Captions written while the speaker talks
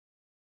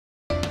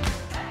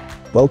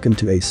Welcome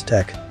to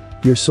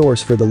acetech, your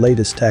source for the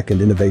latest tech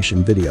and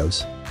innovation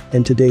videos.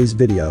 In today's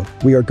video,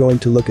 we are going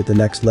to look at the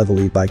next level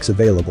e-bikes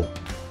available.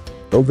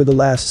 Over the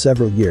last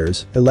several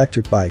years,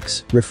 electric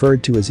bikes,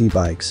 referred to as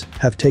e-bikes,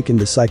 have taken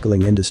the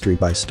cycling industry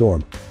by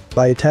storm.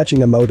 By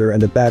attaching a motor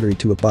and a battery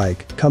to a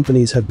bike,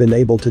 companies have been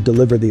able to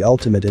deliver the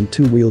ultimate in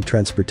two-wheeled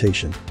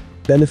transportation.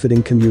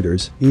 Benefiting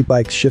commuters,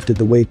 e-bikes shifted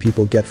the way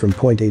people get from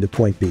point A to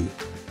point B.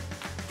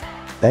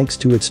 Thanks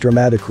to its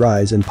dramatic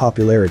rise in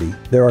popularity,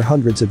 there are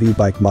hundreds of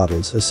e-bike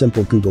models a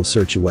simple Google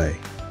search away.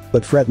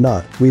 But fret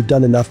not, we've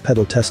done enough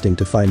pedal testing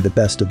to find the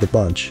best of the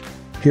bunch.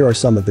 Here are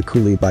some of the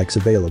cool e-bikes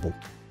available.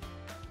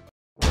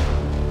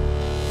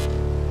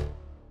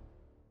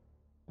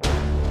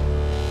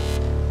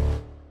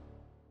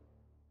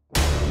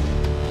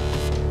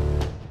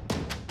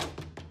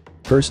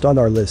 First on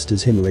our list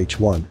is HIMO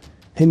H1.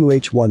 HIMO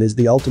H1 is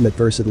the ultimate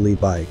versatile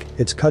e-bike.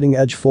 Its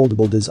cutting-edge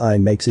foldable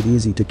design makes it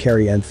easy to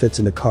carry and fits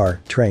in a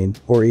car, train,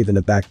 or even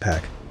a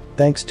backpack.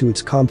 Thanks to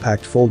its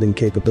compact folding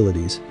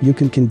capabilities, you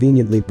can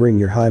conveniently bring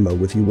your HIMO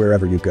with you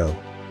wherever you go.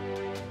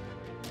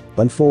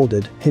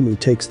 Unfolded, HIMO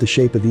takes the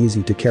shape of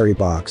easy-to-carry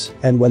box,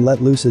 and when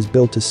let loose is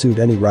built to suit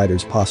any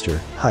rider's posture,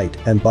 height,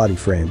 and body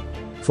frame.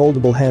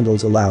 Foldable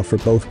handles allow for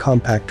both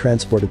compact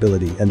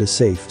transportability and a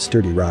safe,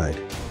 sturdy ride.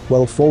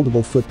 While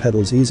foldable foot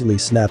pedals easily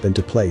snap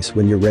into place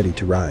when you're ready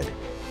to ride.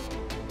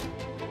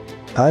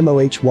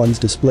 HIMO H1's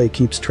display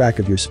keeps track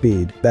of your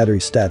speed, battery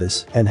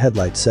status, and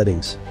headlight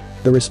settings.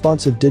 The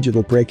responsive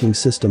digital braking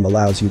system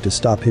allows you to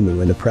stop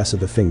HIMO in the press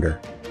of a finger.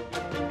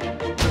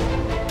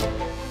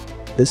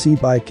 This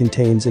e-bike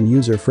contains an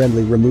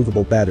user-friendly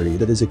removable battery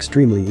that is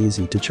extremely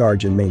easy to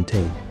charge and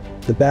maintain.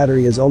 The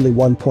battery is only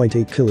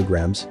 1.8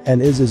 kilograms and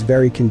is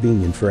very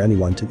convenient for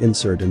anyone to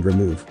insert and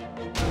remove.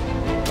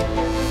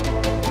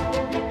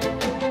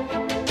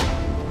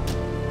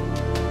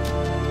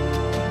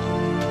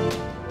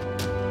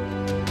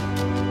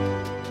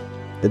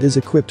 It is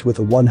equipped with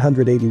a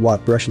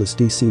 180-watt brushless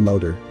DC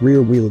motor,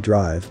 rear-wheel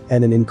drive,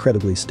 and an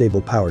incredibly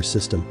stable power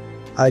system.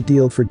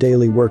 Ideal for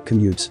daily work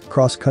commutes,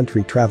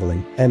 cross-country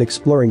traveling, and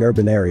exploring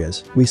urban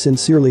areas, we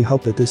sincerely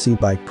hope that this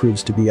e-bike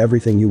proves to be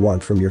everything you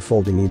want from your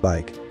folding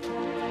e-bike.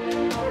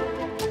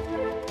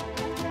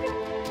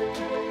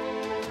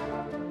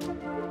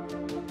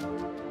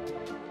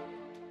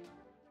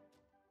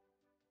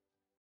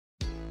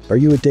 Are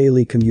you a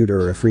daily commuter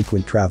or a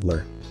frequent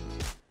traveler?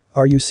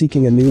 Are you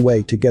seeking a new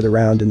way to get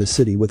around in the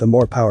city with a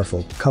more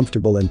powerful,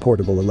 comfortable and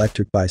portable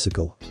electric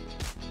bicycle?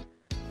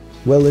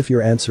 Well, if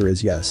your answer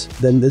is yes,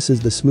 then this is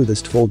the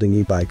smoothest folding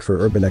e-bike for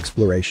urban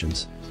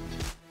explorations.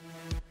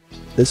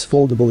 This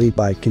foldable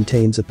e-bike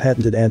contains a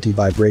patented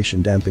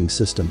anti-vibration damping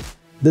system.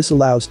 This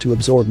allows to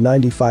absorb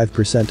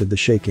 95% of the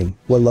shaking,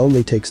 while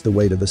only takes the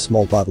weight of a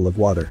small bottle of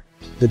water.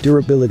 The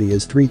durability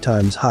is 3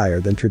 times higher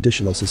than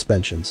traditional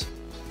suspensions.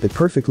 It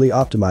perfectly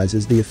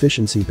optimizes the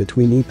efficiency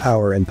between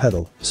e-power and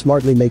pedal,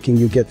 smartly making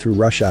you get through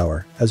rush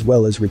hour, as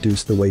well as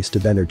reduce the waste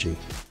of energy.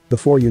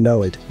 Before you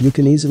know it, you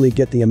can easily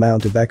get the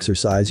amount of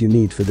exercise you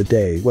need for the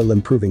day while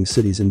improving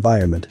city's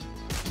environment.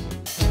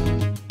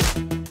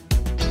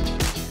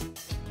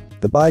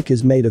 The bike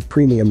is made of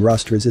premium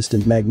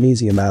rust-resistant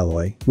magnesium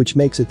alloy, which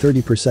makes it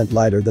 30%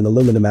 lighter than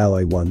aluminum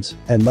alloy ones,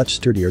 and much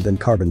sturdier than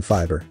carbon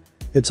fiber.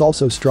 It's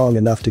also strong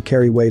enough to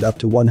carry weight up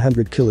to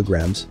 100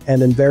 kilograms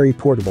and very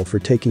portable for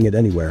taking it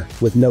anywhere,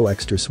 with no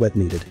extra sweat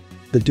needed.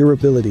 The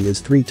durability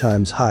is 3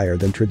 times higher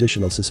than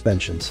traditional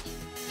suspensions.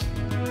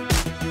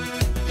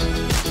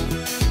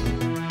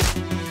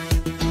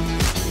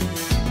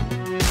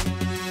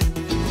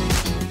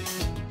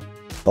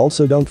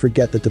 Also, don't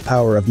forget that the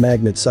power of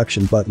magnet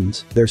suction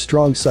buttons, their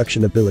strong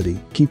suction ability,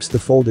 keeps the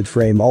folded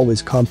frame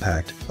always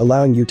compact,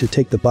 allowing you to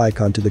take the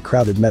bike onto the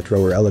crowded metro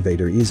or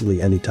elevator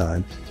easily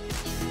anytime.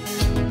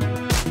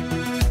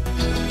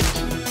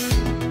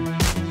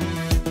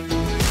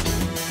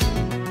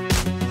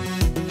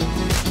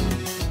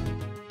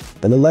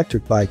 An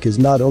electric bike is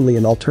not only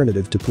an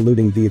alternative to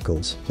polluting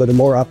vehicles, but a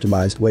more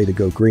optimized way to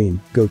go green,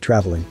 go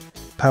traveling.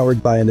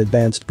 Powered by an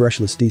advanced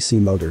brushless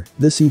DC motor,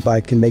 this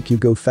e-bike can make you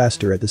go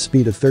faster at the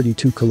speed of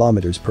 32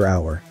 km per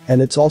hour,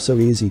 and it's also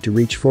easy to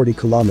reach 40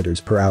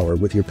 km per hour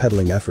with your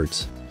pedaling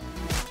efforts.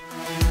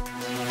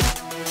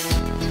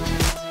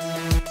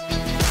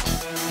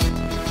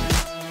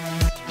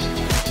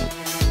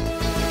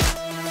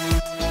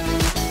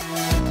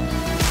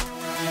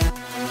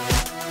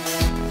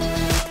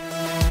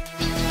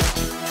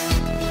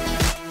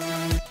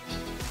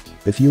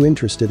 If you're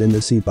interested in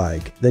this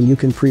e-bike, then you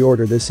can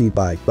pre-order this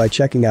e-bike by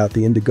checking out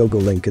the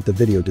Indiegogo link at the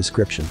video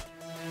description.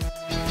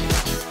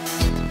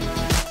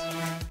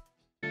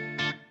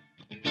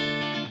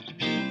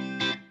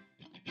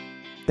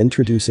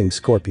 Introducing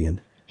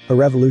Scorpion, a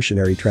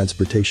revolutionary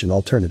transportation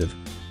alternative.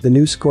 The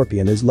new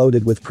Scorpion is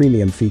loaded with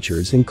premium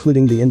features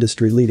including the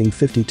industry-leading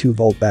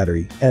 52-volt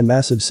battery and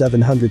massive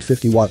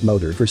 750-watt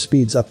motor for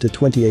speeds up to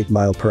 28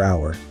 miles per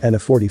hour and a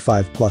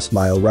 45+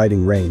 mile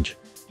riding range.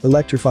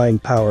 Electrifying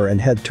power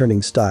and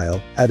head-turning style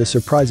at a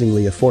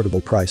surprisingly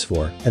affordable price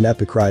for an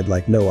epic ride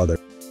like no other.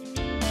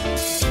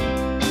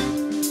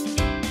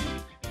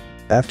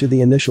 After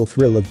the initial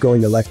thrill of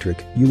going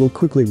electric, you will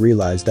quickly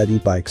realize that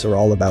e-bikes are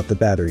all about the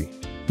battery.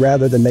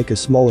 Rather than make a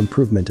small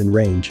improvement in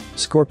range,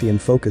 Scorpion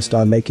focused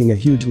on making a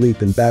huge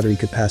leap in battery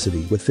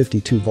capacity with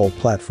 52-volt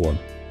platform.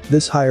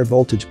 This higher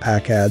voltage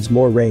pack adds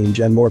more range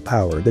and more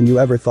power than you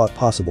ever thought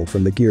possible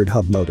from the geared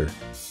hub motor.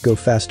 Go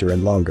faster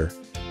and longer.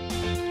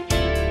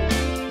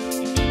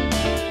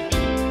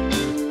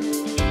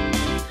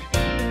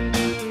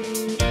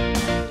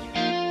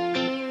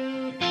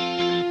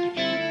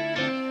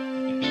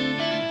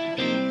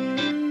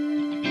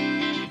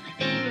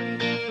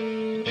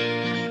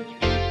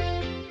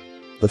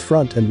 The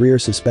front and rear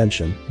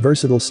suspension,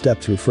 versatile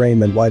step-through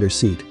frame and wider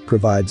seat,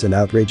 provides an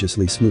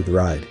outrageously smooth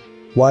ride.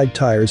 Wide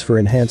tires for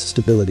enhanced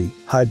stability,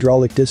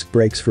 hydraulic disc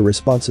brakes for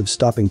responsive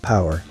stopping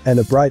power, and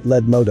a bright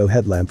LED moto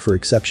headlamp for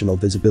exceptional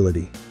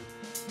visibility.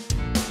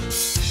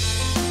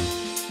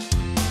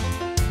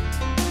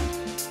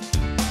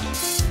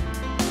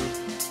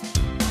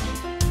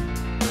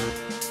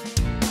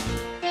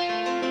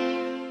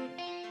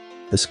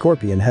 The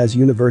Scorpion has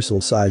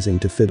universal sizing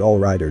to fit all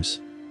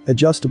riders.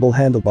 Adjustable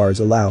handlebars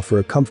allow for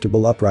a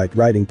comfortable upright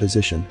riding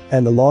position,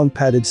 and the long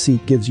padded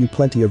seat gives you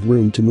plenty of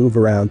room to move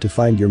around to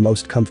find your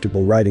most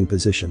comfortable riding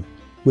position.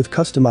 With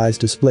customized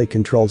display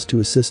controls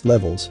to assist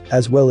levels,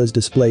 as well as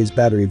displays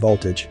battery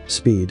voltage,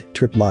 speed,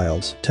 trip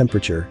miles,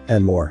 temperature,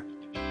 and more.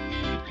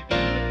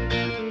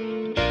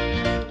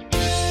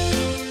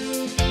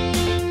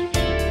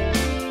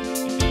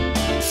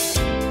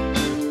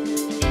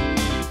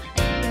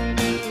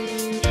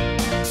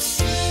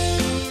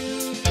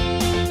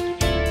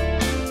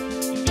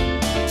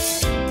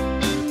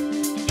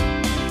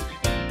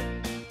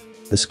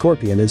 The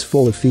Scorpion is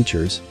full of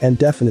features and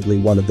definitely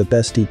one of the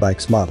best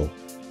e-bikes model.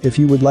 If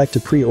you would like to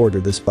pre-order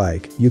this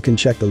bike, you can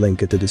check the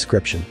link at the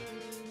description.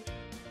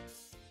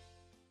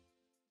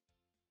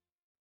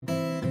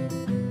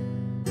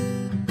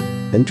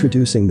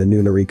 Introducing the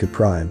new Nireeka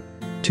Prime.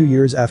 2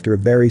 years after a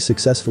very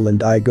successful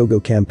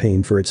Indiegogo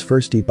campaign for its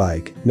first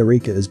e-bike,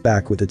 Nireeka is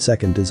back with its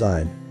second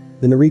design.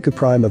 The Nireeka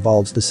Prime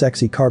evolves the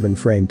sexy carbon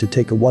frame to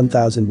take a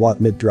 1000-watt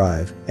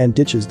mid-drive and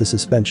ditches the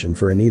suspension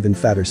for an even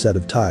fatter set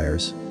of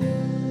tires.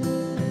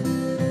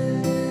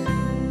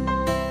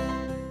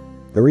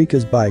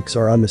 Nireeka's bikes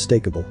are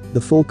unmistakable.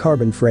 The full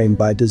carbon frame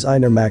by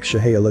designer Max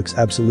Shahaya looks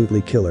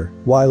absolutely killer,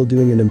 while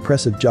doing an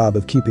impressive job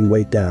of keeping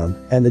weight down,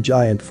 and the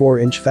giant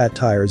 4-inch fat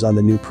tires on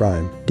the new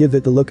Prime give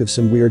it the look of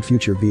some weird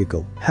future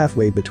vehicle,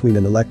 halfway between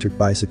an electric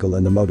bicycle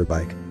and a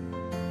motorbike.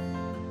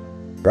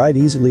 Ride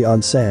easily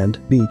on sand,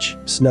 beach,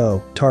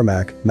 snow,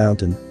 tarmac,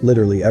 mountain,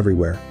 literally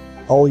everywhere.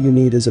 All you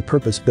need is a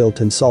purpose-built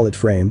and solid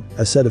frame,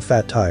 a set of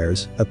fat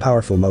tires, a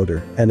powerful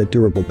motor, and a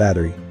durable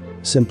battery.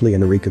 Simply a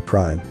Nireeka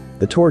Prime.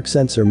 The torque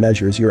sensor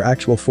measures your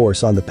actual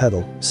force on the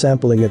pedal,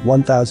 sampling at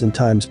 1000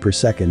 times per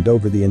second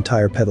over the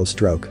entire pedal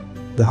stroke.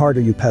 The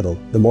harder you pedal,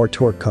 the more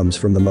torque comes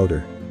from the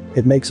motor.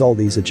 It makes all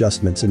these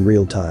adjustments in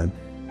real time.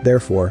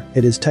 Therefore,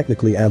 it is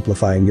technically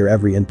amplifying your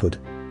every input.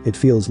 It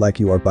feels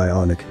like you are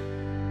bionic.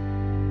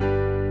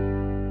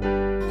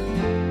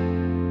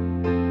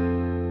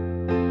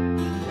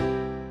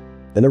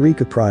 The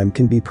Nireeka Prime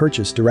can be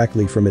purchased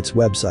directly from its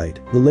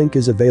website. The link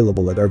is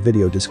available at our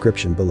video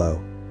description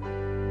below.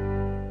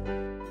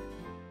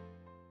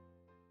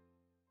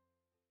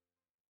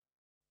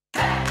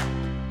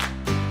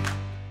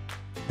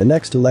 The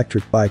next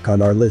electric bike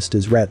on our list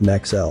is Rattan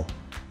XL.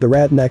 The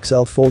Rattan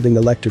XL folding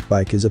electric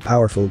bike is a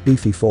powerful,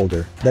 beefy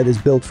folder that is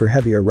built for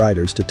heavier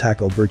riders to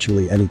tackle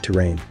virtually any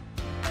terrain.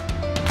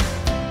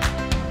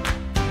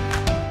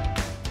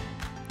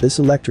 This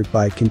electric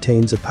bike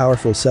contains a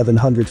powerful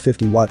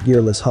 750-watt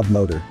gearless hub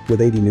motor with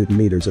 80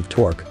 Nm of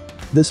torque.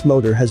 This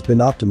motor has been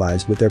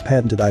optimized with their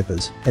patented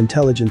IPAS,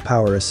 Intelligent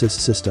Power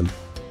Assist System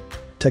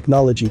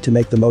technology to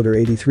make the motor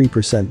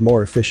 83%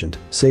 more efficient,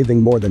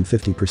 saving more than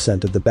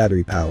 50% of the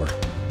battery power.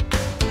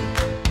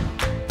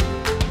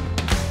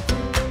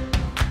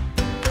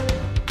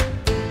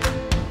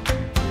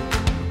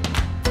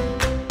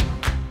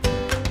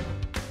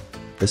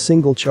 A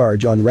single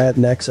charge on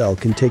Rattan XL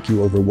can take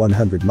you over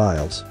 100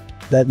 miles.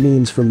 That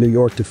means from New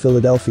York to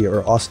Philadelphia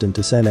or Austin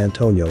to San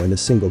Antonio in a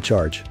single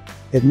charge.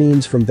 It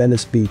means from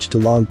Venice Beach to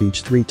Long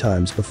Beach 3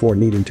 times before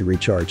needing to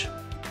recharge.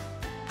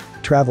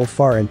 Travel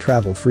far and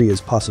travel free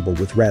is possible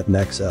with Rattan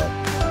XL.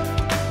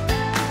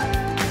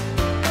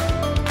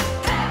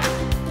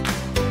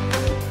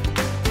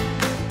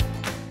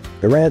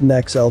 The Rattan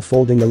XL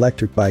folding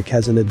electric bike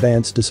has an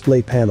advanced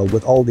display panel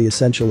with all the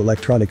essential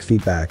electronic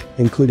feedback,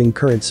 including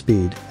current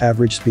speed,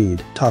 average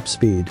speed, top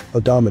speed,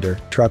 odometer,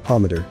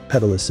 tripometer,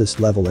 pedal assist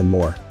level and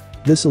more.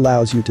 This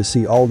allows you to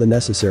see all the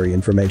necessary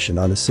information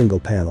on a single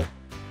panel.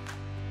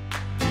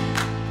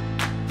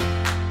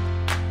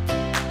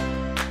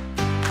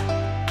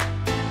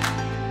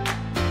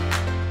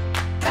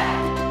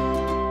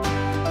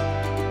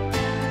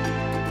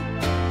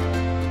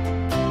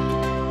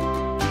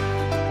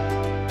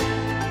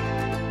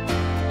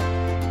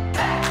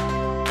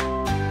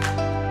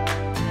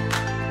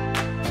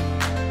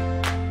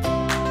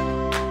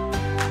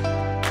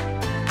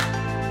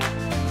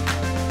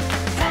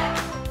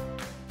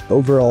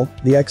 Overall,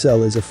 the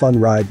XL is a fun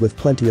ride with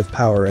plenty of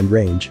power and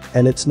range,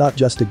 and it's not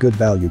just a good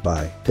value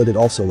buy, but it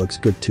also looks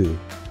good too.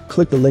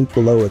 Click the link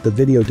below at the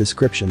video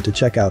description to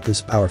check out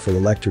this powerful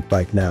electric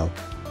bike now.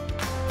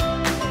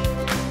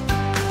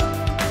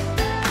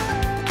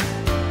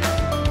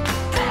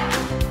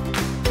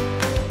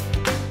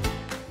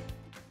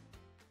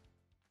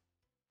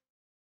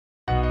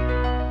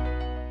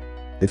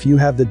 If you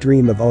have the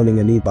dream of owning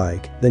an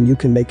e-bike, then you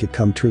can make it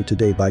come true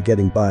today by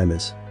getting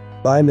Bimoz.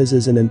 Bimoz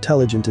is an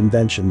intelligent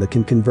invention that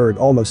can convert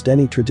almost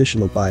any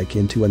traditional bike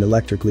into an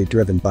electrically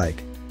driven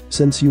bike.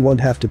 Since you won't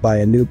have to buy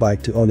a new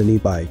bike to own an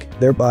e-bike,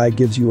 thereby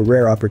gives you a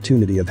rare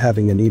opportunity of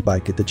having an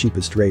e-bike at the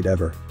cheapest rate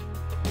ever.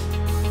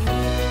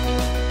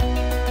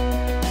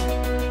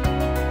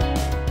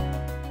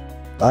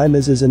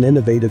 Bimoz is an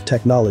innovative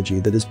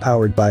technology that is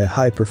powered by a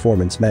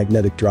high-performance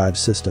magnetic drive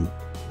system.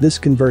 This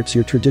converts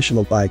your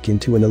traditional bike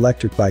into an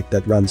electric bike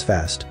that runs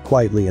fast,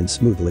 quietly and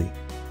smoothly.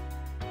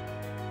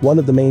 One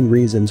of the main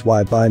reasons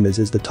why Bimoz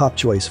is the top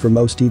choice for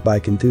most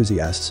e-bike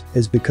enthusiasts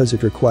is because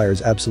it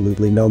requires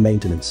absolutely no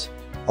maintenance.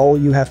 All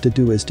you have to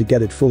do is to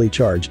get it fully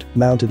charged,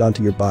 mounted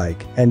onto your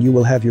bike, and you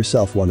will have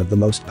yourself one of the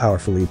most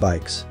powerful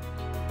e-bikes.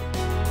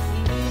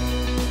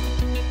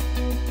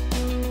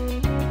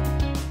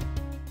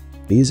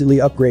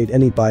 Easily upgrade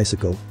any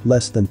bicycle,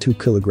 less than 2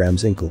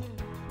 kilograms incl.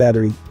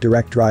 Battery,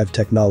 direct drive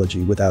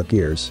technology without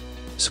gears.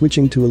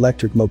 Switching to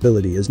electric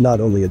mobility is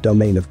not only a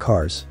domain of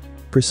cars.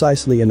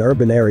 Precisely in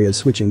urban areas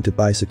switching to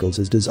bicycles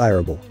is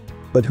desirable.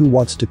 But who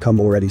wants to come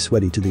already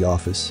sweaty to the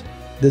office?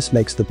 This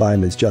makes the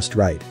Bimoz just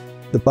right.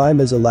 The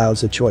Bimoz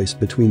allows a choice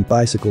between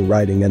bicycle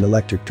riding and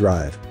electric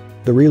drive.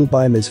 The real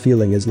Bimoz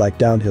feeling is like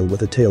downhill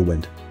with a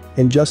tailwind.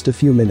 In just a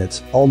few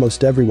minutes,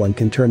 almost everyone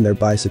can turn their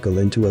bicycle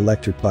into an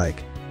electric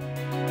bike.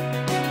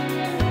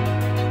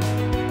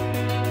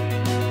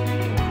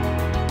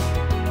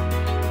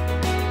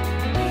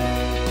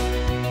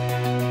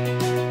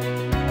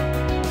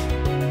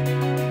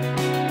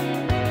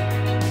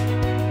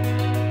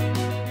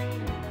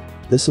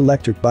 This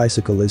electric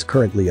bicycle is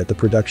currently at the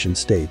production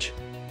stage.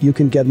 You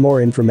can get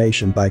more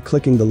information by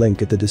clicking the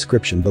link at the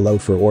description below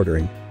for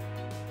ordering.